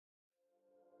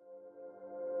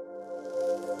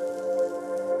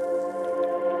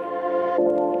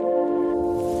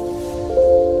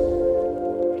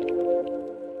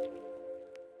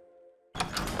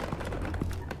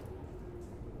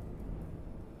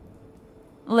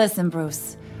Listen,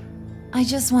 Bruce. I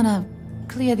just want to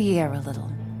clear the air a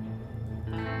little.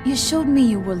 You showed me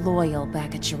you were loyal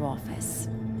back at your office.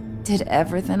 Did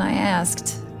everything I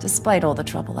asked, despite all the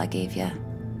trouble I gave you.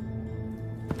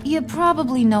 You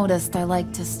probably noticed I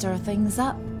like to stir things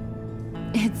up.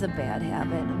 It's a bad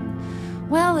habit, and,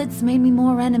 well, it's made me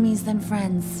more enemies than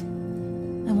friends.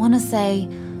 I want to say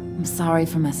I'm sorry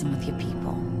for messing with your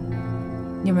people.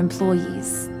 Your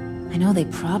employees. I know they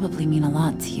probably mean a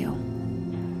lot to you.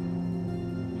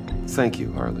 Thank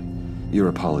you, Harley. Your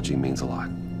apology means a lot.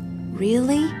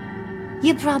 Really?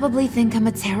 You probably think I'm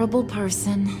a terrible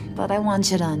person, but I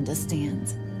want you to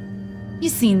understand.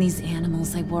 You've seen these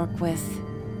animals I work with.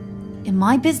 In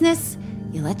my business,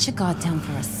 you let your guard down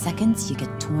for a second, you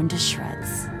get torn to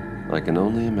shreds. I can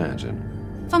only imagine.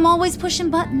 If I'm always pushing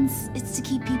buttons, it's to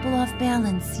keep people off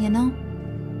balance, you know?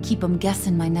 Keep them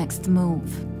guessing my next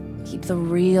move. Keep the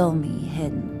real me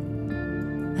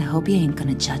hidden. I hope you ain't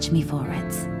gonna judge me for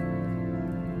it.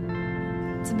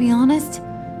 To be honest,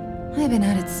 I've been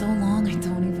at it so long I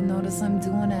don't even notice I'm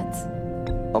doing it.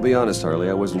 I'll be honest, Harley,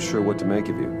 I wasn't sure what to make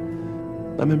of you.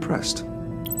 I'm impressed.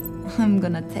 I'm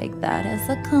gonna take that as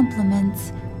a compliment,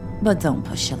 but don't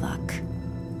push your luck.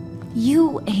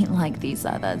 You ain't like these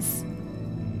others.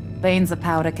 Bane's a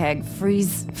powder keg,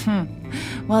 Freeze.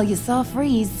 Well, you saw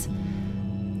Freeze.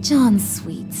 John's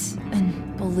sweet,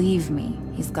 and believe me,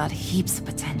 he's got heaps of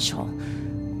potential.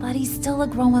 But he's still a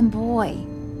growing boy.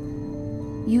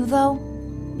 You, though,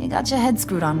 you got your head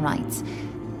screwed on right.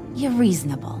 You're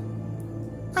reasonable.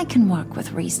 I can work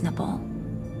with reasonable.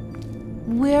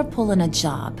 We're pulling a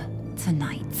job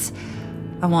tonight.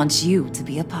 I want you to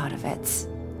be a part of it.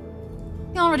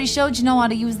 You already showed you know how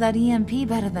to use that EMP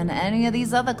better than any of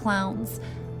these other clowns.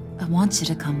 I want you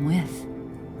to come with.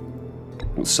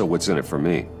 So what's in it for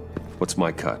me? What's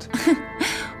my cut?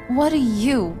 What do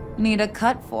you need a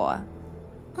cut for?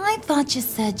 I thought you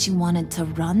said you wanted to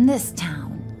run this town.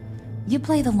 You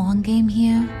play the long game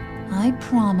here, I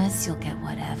promise you'll get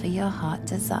whatever your heart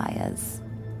desires.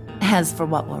 As for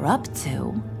what we're up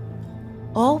to,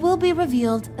 all will be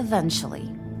revealed eventually.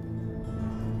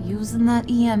 Using that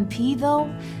EMP,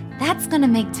 though, that's gonna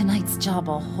make tonight's job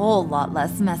a whole lot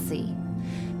less messy.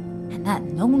 And that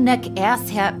no-neck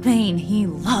asshat Bane, he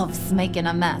loves making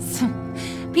a mess.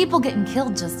 People getting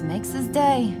killed just makes his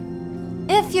day.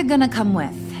 If you're gonna come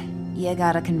with, you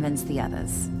gotta convince the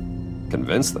others.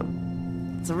 Convince them?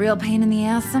 It's a real pain in the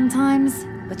ass sometimes,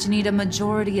 but you need a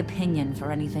majority opinion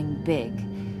for anything big.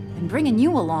 And bringing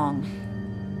you along,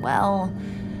 well,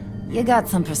 you got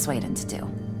some persuading to do.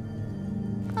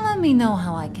 Let me know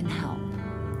how I can help.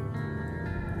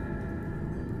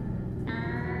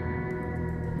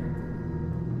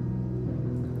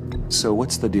 So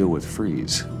what's the deal with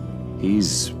Freeze?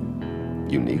 He's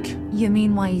unique. You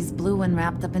mean why he's blue and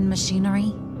wrapped up in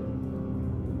machinery?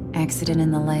 Accident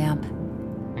in the lab.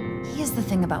 Here's the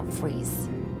thing about Freeze.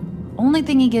 Only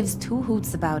thing he gives two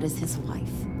hoots about is his wife.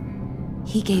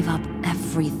 He gave up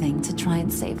everything to try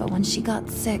and save her when she got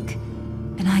sick.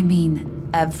 And I mean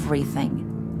everything.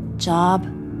 Job,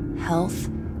 health,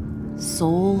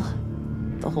 soul,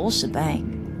 the whole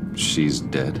shebang. She's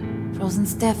dead? Frozen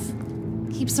stiff.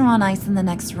 Keeps her on ice in the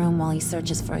next room while he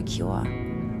searches for a cure.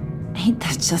 Ain't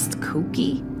that just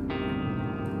kooky?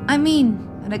 I mean,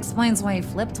 it explains why he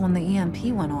flipped when the EMP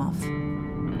went off.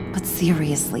 But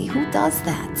seriously, who does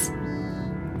that?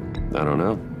 I don't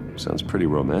know. Sounds pretty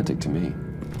romantic to me.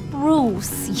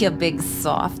 Bruce, you big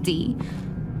softy.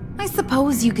 I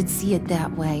suppose you could see it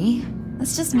that way.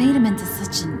 It's just made him into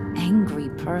such an angry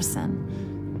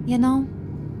person. You know,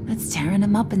 it's tearing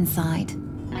him up inside.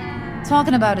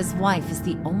 Talking about his wife is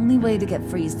the only way to get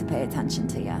Freeze to pay attention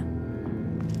to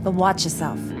you. But watch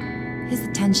yourself. His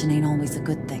attention ain't always a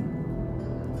good thing.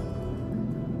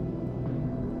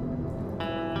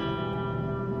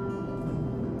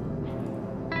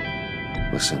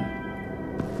 Listen,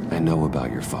 I know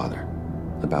about your father.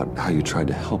 About how you tried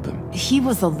to help him. He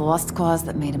was a lost cause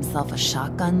that made himself a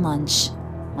shotgun lunch.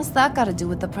 What's that got to do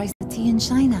with the price of tea in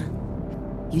China?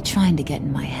 You trying to get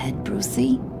in my head,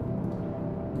 Brucey?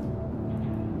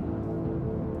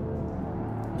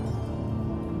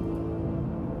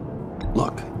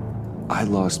 Look, I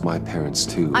lost my parents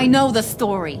too. I know the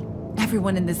story.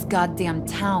 Everyone in this goddamn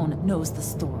town knows the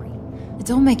story. It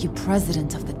don't make you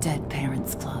president of the Dead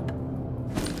Parents Club.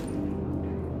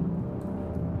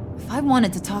 If I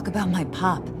wanted to talk about my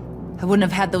pop, I wouldn't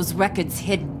have had those records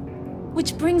hidden.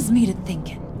 Which brings me to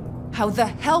thinking, how the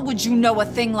hell would you know a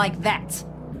thing like that?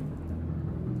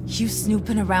 You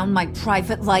snooping around my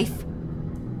private life?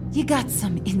 You got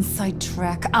some inside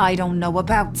track I don't know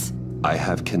about. I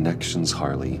have connections,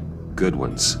 Harley. Good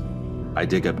ones. I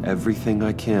dig up everything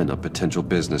I can of potential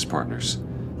business partners.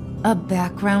 A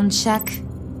background check?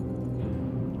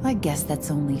 I guess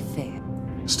that's only fair.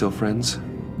 Still friends?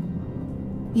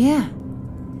 Yeah,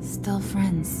 still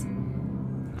friends.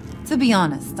 To be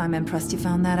honest, I'm impressed you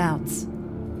found that out.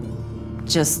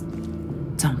 Just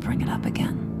don't bring it up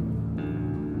again.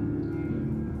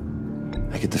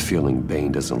 I get the feeling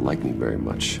Bane doesn't like me very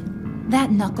much. That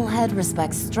knucklehead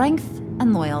respects strength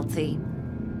and loyalty.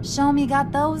 Show him you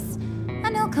got those,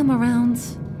 and he'll come around.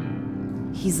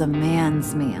 He's a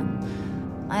man's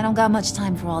man. I don't got much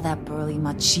time for all that burly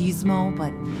machismo,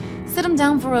 but sit him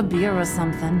down for a beer or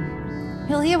something.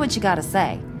 He'll hear what you gotta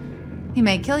say. He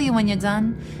may kill you when you're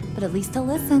done, but at least he'll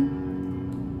listen.